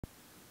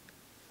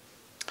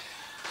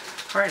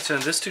Alright, so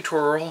in this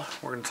tutorial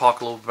we're going to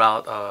talk a little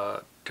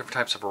about different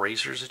types of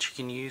erasers that you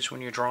can use when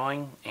you're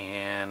drawing,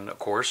 and of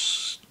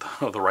course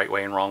the right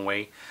way and wrong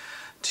way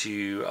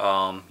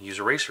to use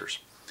erasers.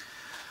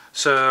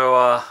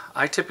 So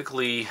I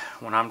typically,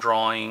 when I'm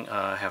drawing,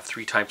 have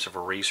three types of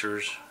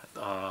erasers,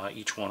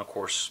 each one of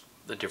course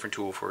a different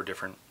tool for a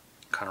different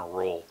kind of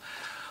role.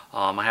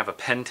 I have a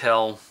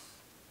Pentel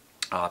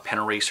pen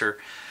eraser,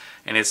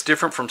 and it's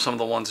different from some of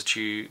the ones that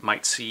you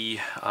might see.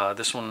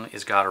 This one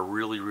has got a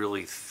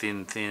really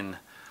thin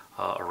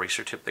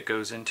eraser tip that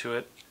goes into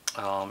it.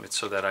 It's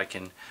so that I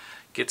can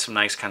get some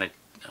nice kind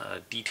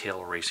of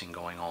detail erasing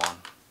going on.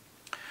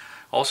 I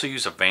also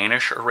use a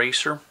Vanish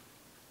eraser.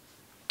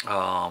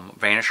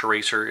 Vanish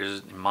eraser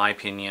is, in my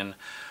opinion,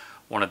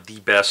 one of the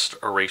best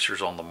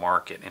erasers on the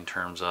market in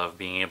terms of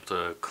being able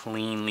to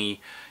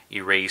cleanly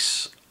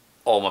erase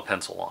all my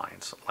pencil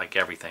lines, like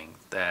everything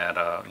that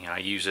I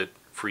use it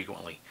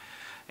frequently.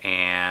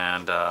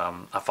 And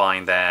I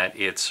find that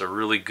it's a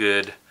really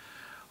good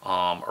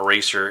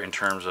eraser in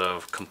terms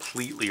of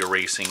completely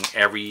erasing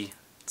every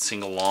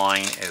single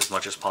line as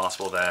much as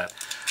possible, that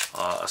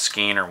a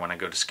scanner, when I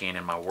go to scan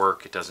in my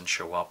work, it doesn't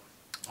show up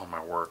on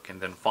my work.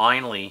 And then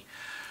finally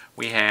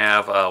we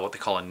have what they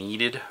call a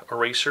kneaded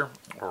eraser,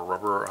 or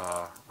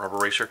rubber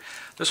eraser.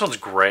 This one's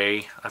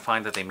gray. I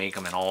find that they make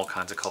them in all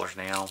kinds of colors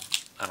now.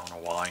 I don't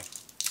know why,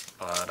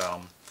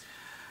 but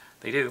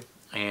they do.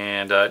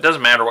 And it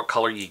doesn't matter what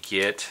color you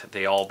get,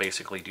 they all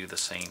basically do the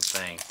same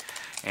thing.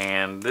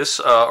 And this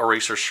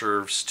eraser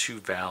serves two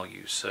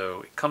values.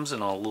 So it comes in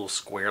a little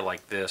square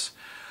like this,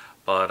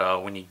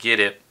 but when you get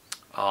it,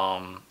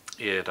 once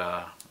you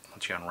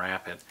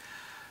unwrap it,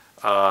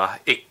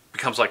 it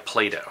becomes like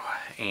Play-Doh,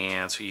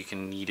 and so you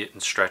can knead it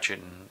and stretch it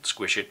and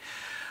squish it.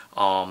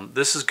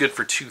 This is good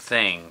for two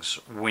things.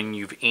 When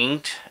you've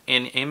inked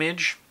an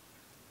image,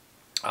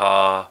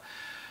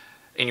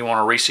 and you want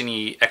to erase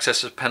any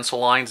excessive pencil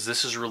lines,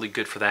 this is really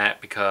good for that,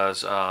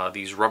 because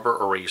these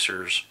rubber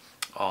erasers,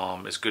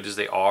 as good as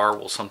they are,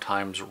 will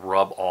sometimes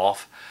rub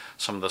off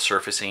some of the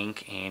surface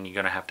ink, and you're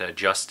going to have to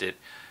adjust it,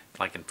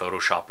 like in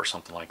Photoshop or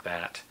something like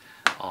that,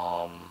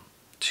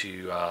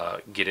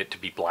 to get it to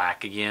be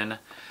black again.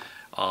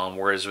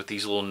 Whereas with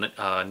these little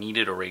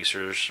kneaded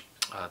erasers,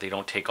 they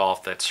don't take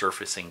off that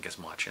surface ink as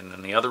much. And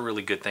then the other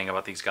really good thing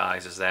about these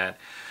guys is that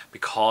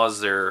because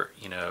they're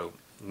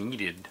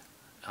kneaded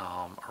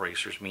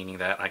erasers, meaning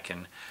that I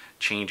can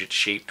change its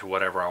shape to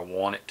whatever I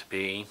want it to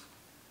be.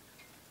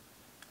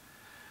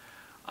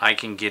 I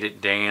can get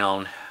it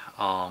down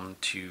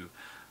to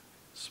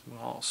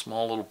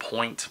small little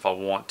points if I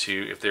want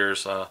to. If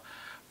there's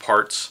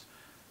parts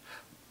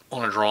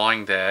on a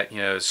drawing that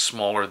is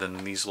smaller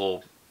than these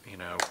little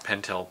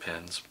Pentel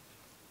pens,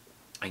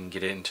 I can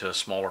get it into a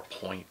smaller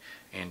point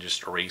and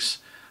just erase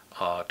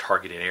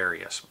targeted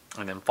areas.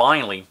 And then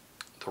finally,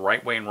 the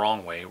right way and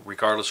wrong way,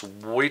 regardless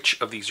of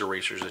which of these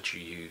erasers that you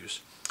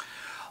use.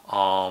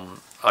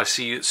 I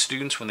see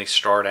students, when they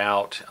start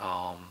out,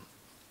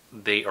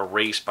 they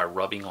erase by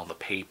rubbing on the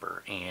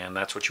paper, and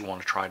that's what you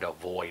want to try to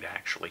avoid,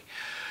 actually.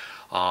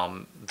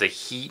 The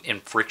heat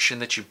and friction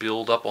that you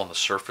build up on the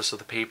surface of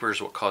the paper is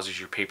what causes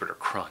your paper to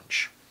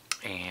crunch.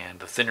 And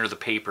the thinner the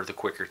paper, the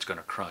quicker it's going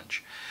to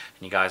crunch.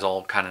 And you guys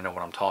all kind of know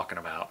what I'm talking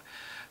about.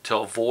 To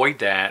avoid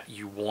that,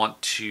 you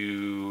want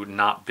to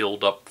not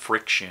build up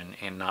friction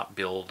and not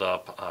build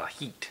up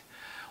heat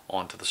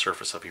onto the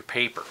surface of your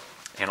paper.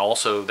 And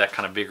also, that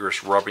kind of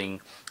vigorous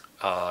rubbing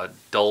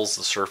dulls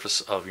the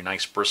surface of your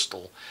nice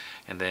Bristol,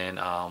 and then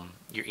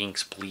your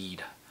inks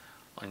bleed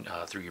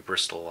through your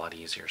Bristol a lot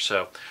easier.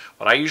 So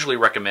what I usually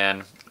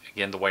recommend,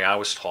 again the way I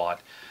was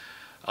taught,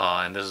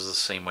 and this is the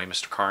same way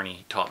Mr.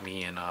 Carney taught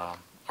me in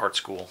art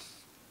school,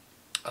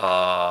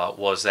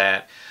 was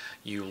that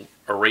you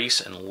erase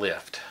and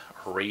lift,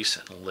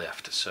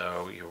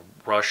 So you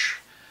brush,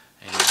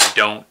 and you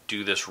don't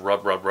do this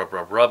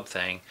rub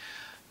thing.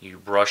 You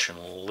brush and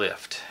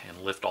lift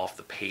off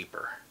the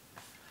paper,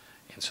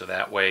 and so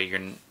that way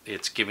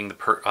it's giving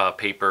the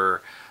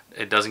paper.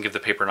 It doesn't give the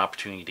paper an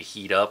opportunity to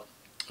heat up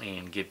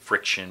and give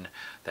friction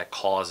that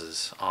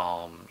causes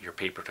your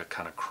paper to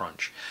kind of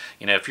crunch.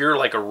 If you're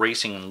like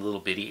erasing in little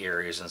bitty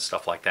areas and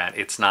stuff like that,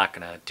 it's not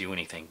going to do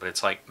anything. But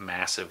it's like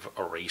massive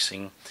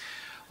erasing.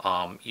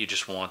 You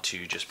just want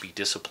to be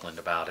disciplined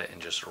about it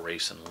and just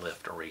erase and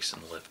lift.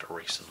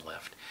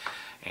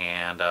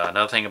 And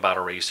another thing about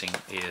erasing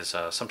is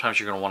sometimes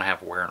you're going to want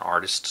to wear an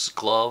artist's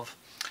glove,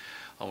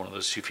 one of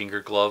those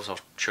two-finger gloves. I'll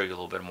show you a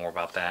little bit more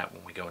about that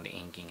when we go into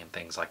inking and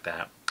things like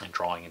that, and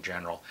drawing in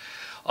general.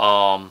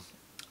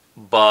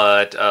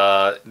 But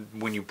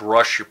when you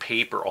brush your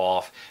paper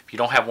off, if you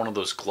don't have one of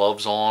those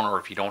gloves on, or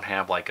if you don't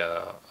have like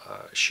a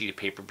sheet of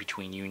paper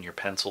between you and your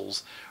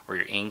pencils or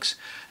your inks,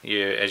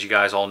 as you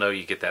guys all know,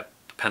 you get that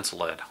pencil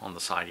lead on the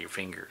side of your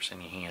fingers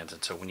and your hands.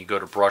 And so when you go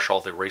to brush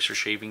all the eraser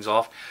shavings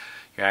off,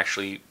 you're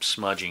actually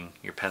smudging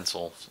your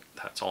pencil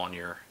that's on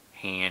your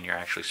hand. You're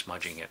actually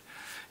smudging it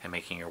and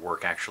making your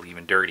work actually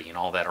even dirty. And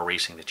all that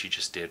erasing that you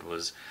just did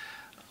was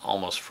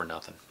almost for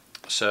nothing.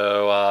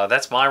 So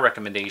that's my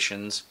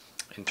recommendations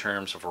in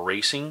terms of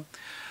erasing.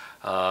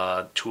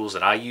 tools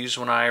that I use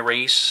when I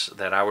erase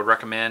that I would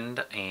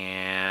recommend,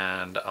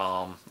 and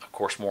of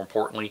course more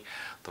importantly,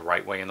 the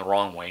right way and the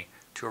wrong way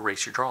to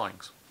erase your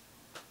drawings.